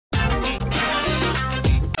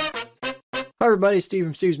Hi everybody, Steve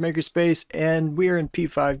from Steve's Makerspace, and we are in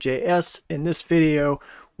p5.js. In this video,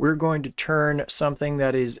 we're going to turn something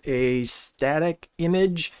that is a static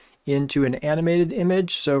image into an animated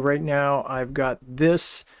image. So right now I've got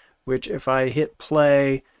this, which if I hit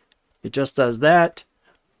play, it just does that,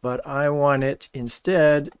 but I want it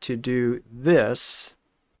instead to do this.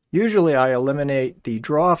 Usually I eliminate the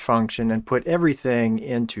draw function and put everything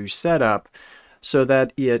into setup so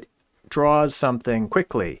that it draws something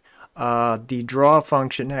quickly. The draw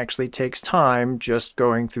function actually takes time just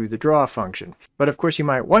going through the draw function. But of course you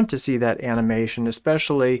might want to see that animation,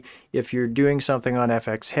 especially if you're doing something on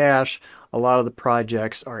FX Hash. A lot of the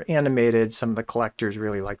projects are animated. Some of the collectors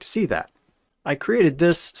really like to see that. I created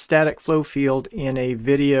this static flow field in a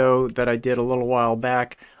video that I did a little while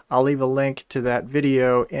back. I'll leave a link to that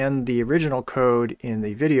video and the original code in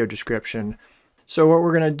the video description. So what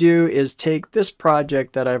we're going to do is take this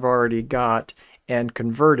project that I've already got and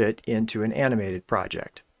convert it into an animated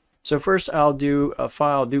project. So first I'll do a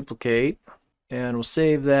file duplicate and we'll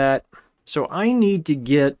save that. So I need to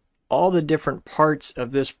get all the different parts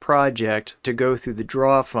of this project to go through the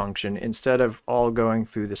draw function instead of all going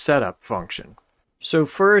through the setup function. So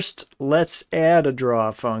first let's add a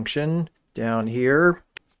draw function down here.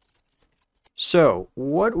 So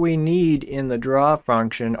what we need in the draw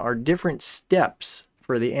function are different steps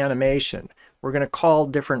for the animation. We're going to call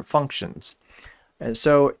different functions. And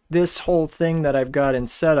so this whole thing that I've got in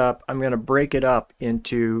setup, I'm going to break it up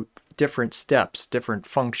into different steps, different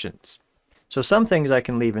functions. So some things I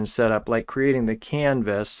can leave in setup, like creating the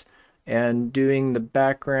canvas and doing the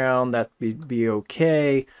background, that would be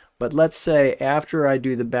okay. But let's say after I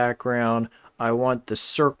do the background, I want the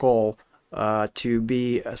circle to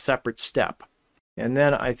be a separate step. And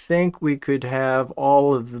then I think we could have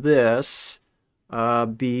all of this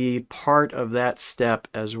be part of that step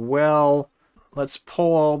as well. Let's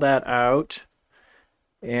pull all that out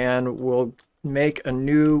and we'll make a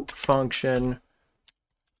new function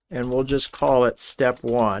and we'll just call it step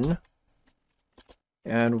 1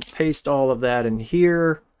 and paste all of that in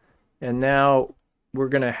here. And now we're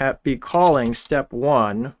going to be calling step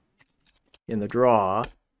 1 in the draw.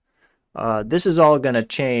 This is all going to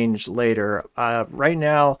change later. Right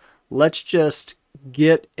now, let's just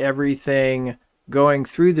get everything going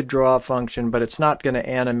through the draw function, but it's not going to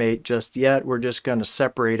animate just yet. We're just going to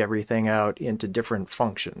separate everything out into different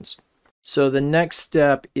functions. So the next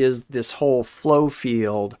step is this whole flow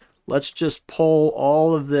field. Let's just pull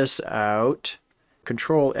all of this out,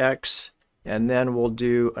 Control X, and then we'll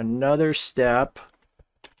do another step,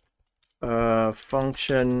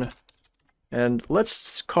 function, and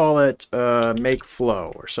let's call it make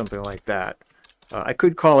flow or something like that. I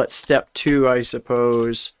could call it step 2, I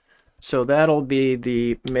suppose. So that'll be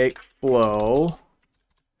the make flow.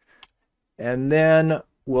 And then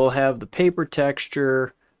we'll have the paper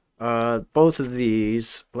texture, both of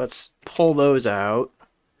these. Let's pull those out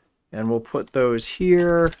and we'll put those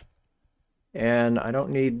here. And I don't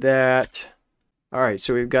need that. All right,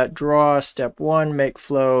 so we've got draw, step 1, make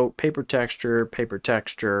flow, paper texture, paper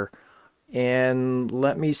texture. And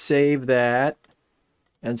let me save that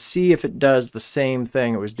and see if it does the same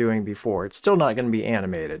thing it was doing before. It's still not going to be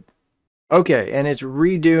animated. Okay, and it's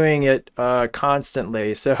redoing it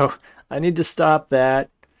constantly, so I need to stop that.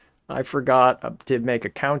 I forgot to make a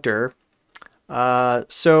counter.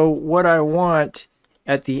 So what I want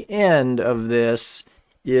at the end of this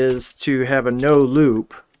is to have a no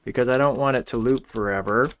loop, because I don't want it to loop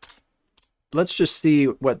forever. Let's just see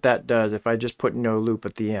what that does if I just put no loop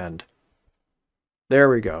at the end. There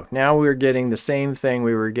we go. Now we're getting the same thing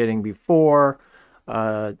we were getting before,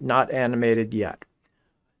 not animated yet.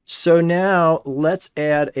 So now let's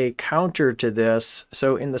add a counter to this.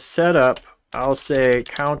 So in the setup, I'll say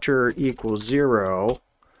counter equals 0.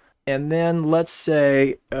 And then let's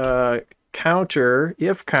say counter,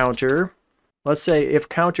 if counter, let's say if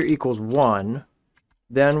counter equals 1,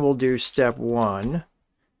 then we'll do step 1.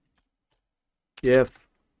 If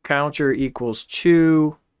counter equals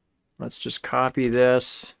 2, let's just copy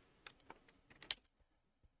this.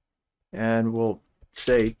 And we'll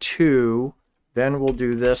say 2. Then we'll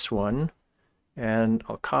do this one, and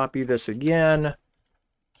I'll copy this again.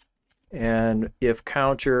 And if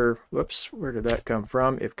counter, whoops, where did that come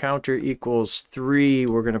from? If counter equals 3,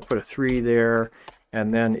 we're going to put a 3 there.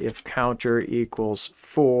 And then if counter equals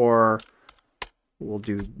 4, we'll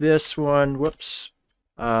do this one. Whoops.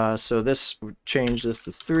 So this, we'll change this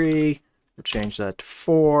to 3. We'll change that to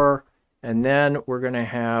 4. And then we're going to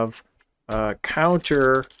have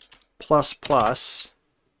counter plus plus.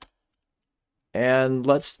 And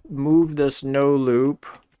let's move this no loop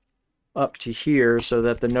up to here so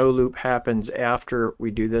that the no loop happens after we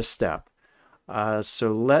do this step.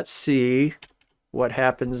 So let's see what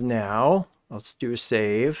happens now. Let's do a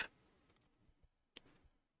save.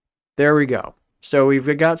 There we go. So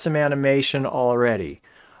we've got some animation already.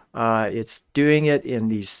 It's doing it in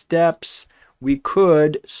these steps. We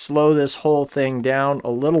could slow this whole thing down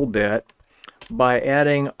a little bit by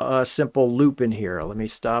adding a simple loop in here. Let me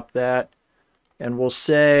stop that. And we'll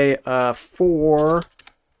say for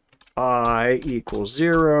I equals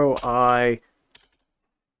 0, I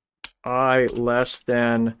less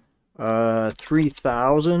than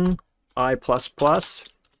 3000, I plus plus.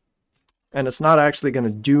 And it's not actually going to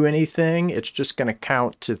do anything. It's just going to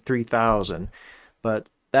count to 3000. But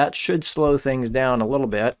that should slow things down a little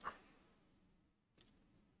bit.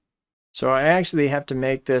 So I actually have to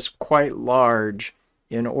make this quite large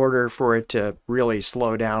in order for it to really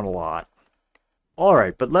slow down a lot. All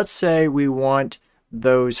right, but let's say we want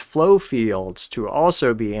those flow fields to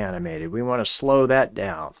also be animated. We want to slow that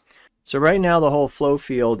down. So right now the whole flow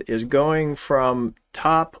field is going from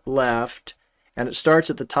top left, and it starts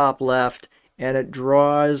at the top left, and it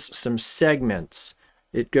draws some segments.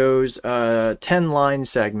 It goes 10 line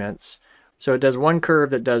segments. So it does one curve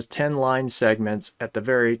that does 10 line segments at the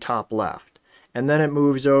very top left. And then it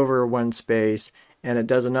moves over one space, and it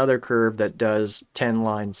does another curve that does 10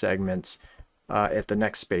 line segments at the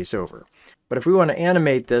next space over. But if we want to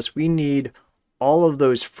animate this, we need all of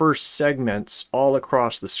those first segments all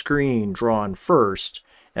across the screen drawn first,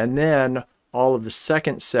 and then all of the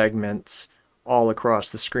second segments all across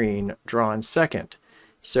the screen drawn second.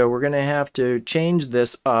 So we're going to have to change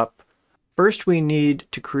this up. First we need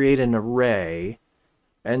to create an array,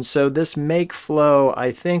 and so this make flow,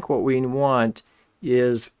 I think what we want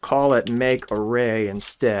is call it make array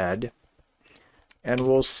instead, and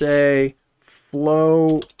we'll say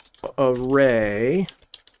flow array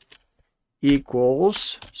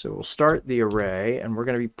equals, so we'll start the array, and we're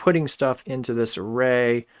going to be putting stuff into this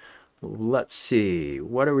array. Let's see,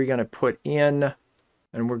 what are we going to put in?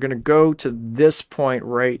 And we're going to go to this point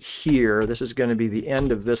right here. This is going to be the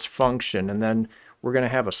end of this function, and then we're going to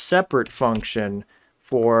have a separate function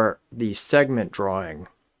for the segment drawing.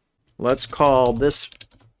 Let's call this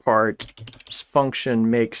part function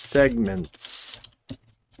make segments.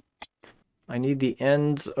 I need the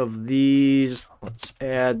ends of these. Let's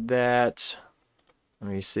add that.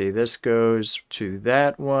 Let me see, this goes to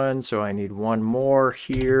that one, so I need one more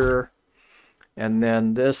here. And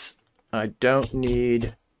then this, I don't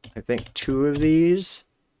need, I think, 2 of these.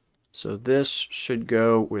 So this should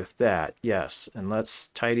go with that, yes. And let's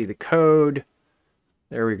tidy the code.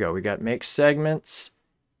 There we go. We got make segments,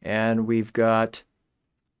 and we've got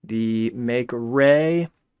the make array.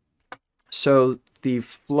 So the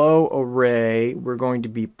flow array, we're going to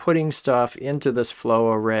be putting stuff into this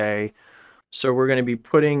flow array. So we're going to be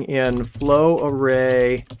putting in flow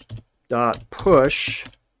array dot push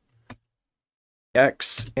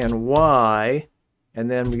X and Y,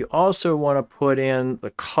 and then we also want to put in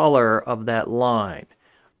the color of that line.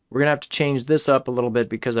 We're going to have to change this up a little bit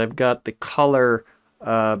because I've got the color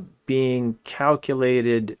being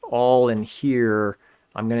calculated all in here.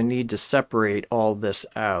 I'm going to need to separate all this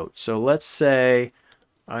out. So let's say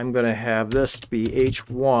I'm going to have this be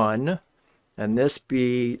H1 and this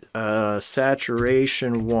be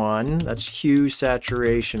saturation 1. That's hue,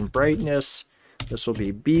 saturation, brightness. This will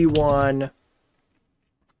be B1.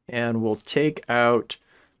 And we'll take out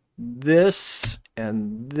this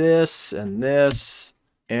and this and this,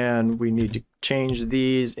 and we need to change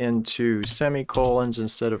these into semicolons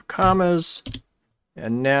instead of commas.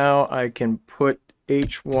 And now I can put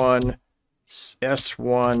H1,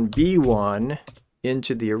 S1, B1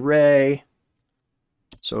 into the array.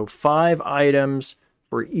 So 5 items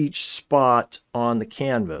for each spot on the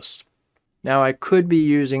canvas. Now I could be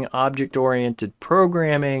using object-oriented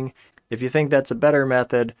programming. If you think that's a better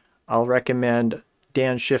method, I'll recommend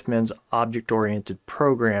Dan Shiffman's object-oriented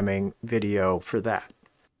programming video for that.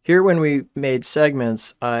 Here when we made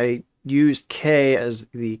segments, I used K as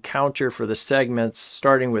the counter for the segments,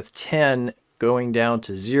 starting with 10, going down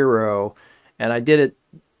to 0, and I did it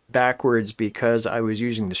backwards because I was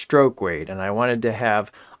using the stroke weight, and I wanted to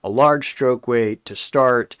have a large stroke weight to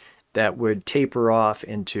start that would taper off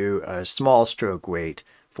into a small stroke weight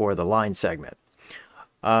for the line segment.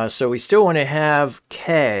 So we still want to have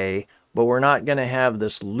K, but we're not going to have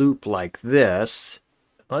this loop like this.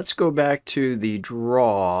 Let's go back to the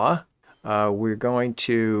draw. We're going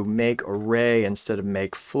to make array instead of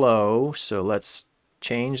make flow. So let's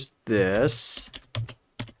change this.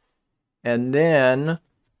 And then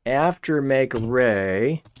after make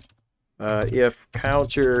array, if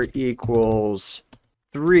counter equals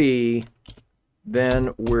 3,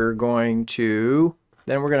 then we're going to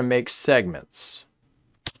Then we're going to make segments.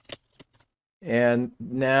 And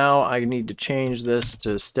now I need to change this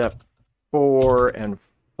to step 4 and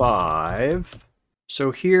 5.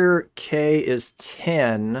 So here k is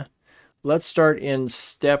 10. Let's start in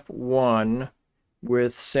step 1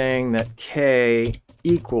 with saying that k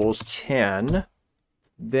equals 10.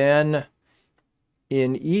 Then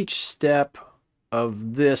in each step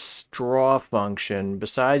of this draw function,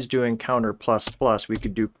 besides doing counter plus plus, we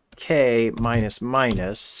could do k minus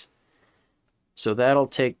minus. So that'll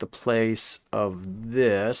take the place of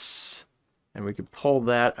this, and we could pull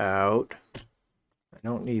that out. I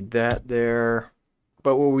don't need that there.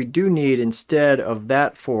 But what we do need instead of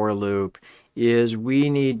that for loop is we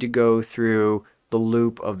need to go through the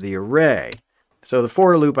loop of the array. So the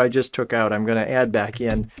for loop I just took out, I'm going to add back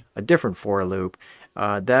in a different for loop.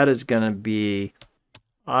 That is going to be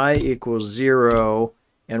I equals 0,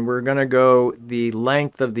 and we're going to go the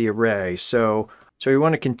length of the array. So we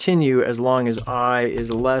want to continue as long as I is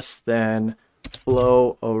less than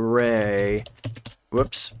flow array,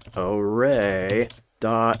 array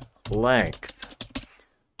dot length.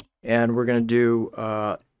 And we're going to do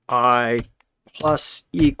I plus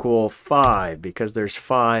equal 5 because there's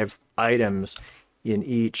 5 items in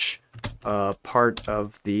each part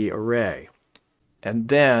of the array. And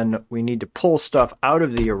then we need to pull stuff out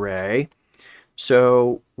of the array.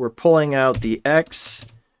 So we're pulling out the X,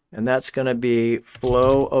 and that's going to be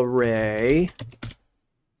flow array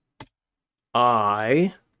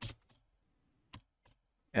I,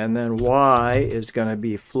 and then Y is going to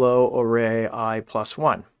be flow array I plus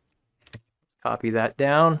 1. Copy that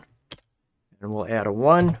down, and we'll add a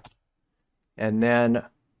 1. And then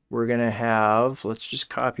we're going to have, let's just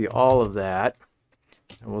copy all of that,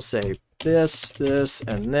 and we'll say this, this,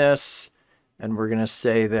 and this, and we're going to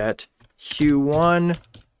say that hue 1,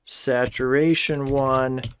 saturation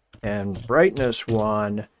 1, and brightness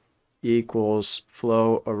 1 equals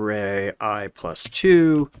flow array I plus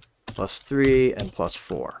 2, plus 3, and plus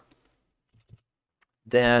 4.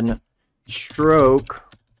 Then stroke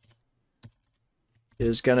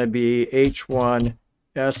is going to be H1,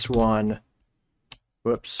 S1,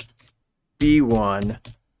 B1.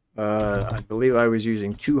 I believe I was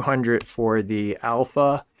using 200 for the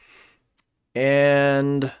alpha.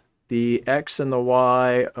 And the X and the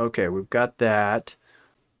Y, okay, we've got that.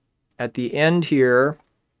 At the end here,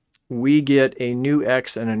 we get a new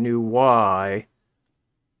X and a new Y.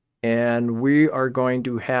 And we are going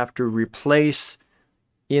to have to replace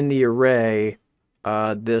in the array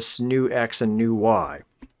this new X and new Y.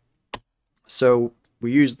 So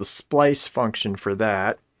we use the splice function for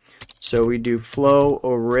that. So we do flow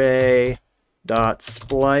array dot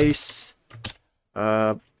splice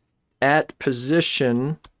at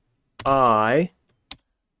position I.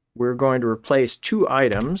 We're going to replace 2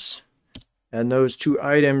 items, and those 2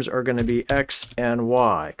 items are going to be X and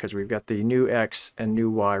Y because we've got the new X and new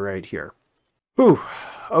Y right here. Whew,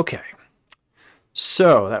 okay.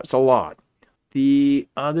 So that's a lot. The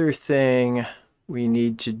other thing we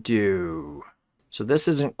need to do, so this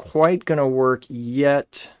isn't quite going to work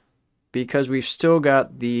yet because we've still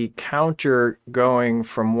got the counter going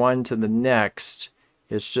from one to the next.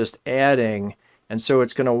 It's just adding, and so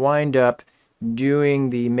it's going to wind up doing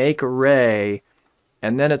the make array,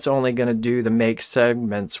 and then it's only going to do the make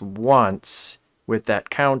segments once with that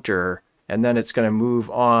counter, and then it's going to move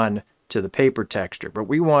on to the paper texture. But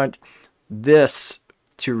we want this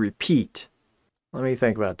to repeat. Let me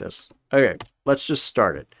think about this. Okay, let's just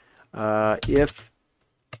start it. If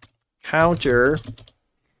counter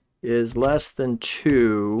is less than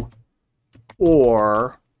 2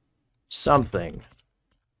 or something,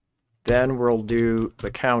 then we'll do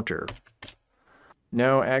the counter.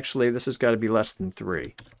 No, actually, this has got to be less than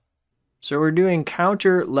 3. So we're doing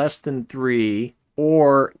counter less than 3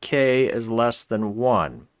 or k is less than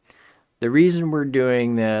 1. The reason we're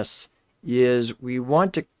doing this is we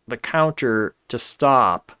want the counter to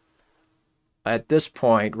stop at this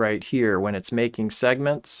point right here when it's making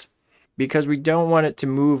segments, because we don't want it to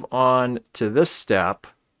move on to this step.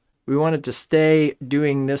 We want it to stay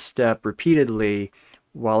doing this step repeatedly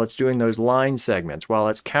while it's doing those line segments, while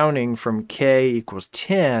it's counting from k equals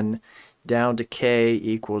 10 down to k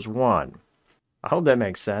equals 1. I hope that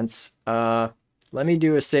makes sense. Let me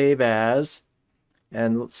do a save as,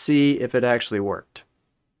 and let's see if it actually worked.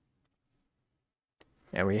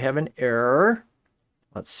 And we have an error.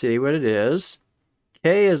 Let's see what it is.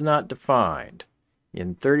 K is not defined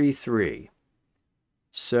in 33.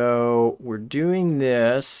 So we're doing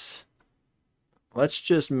this. Let's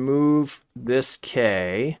just move this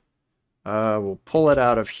K. We'll pull it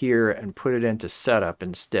out of here and put it into setup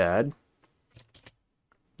instead.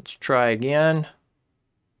 Let's try again.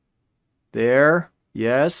 There.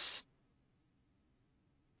 Yes.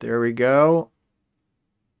 There we go.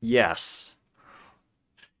 Yes.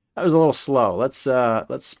 That was a little slow. Let's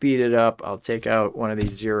speed it up. I'll take out one of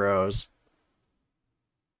these zeros.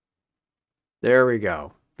 There we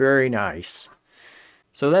go. Very nice.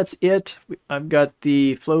 So that's it. I've got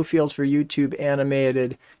the flow fields for YouTube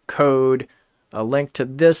animated code. A link to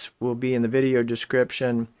this will be in the video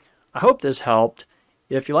description. I hope this helped.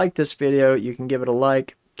 If you like this video, you can give it a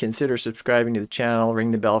like. Consider subscribing to the channel.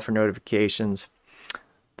 Ring the bell for notifications.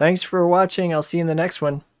 Thanks for watching. I'll see you in the next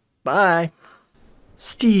one. Bye.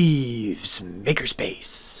 Steve's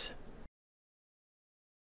Makerspace.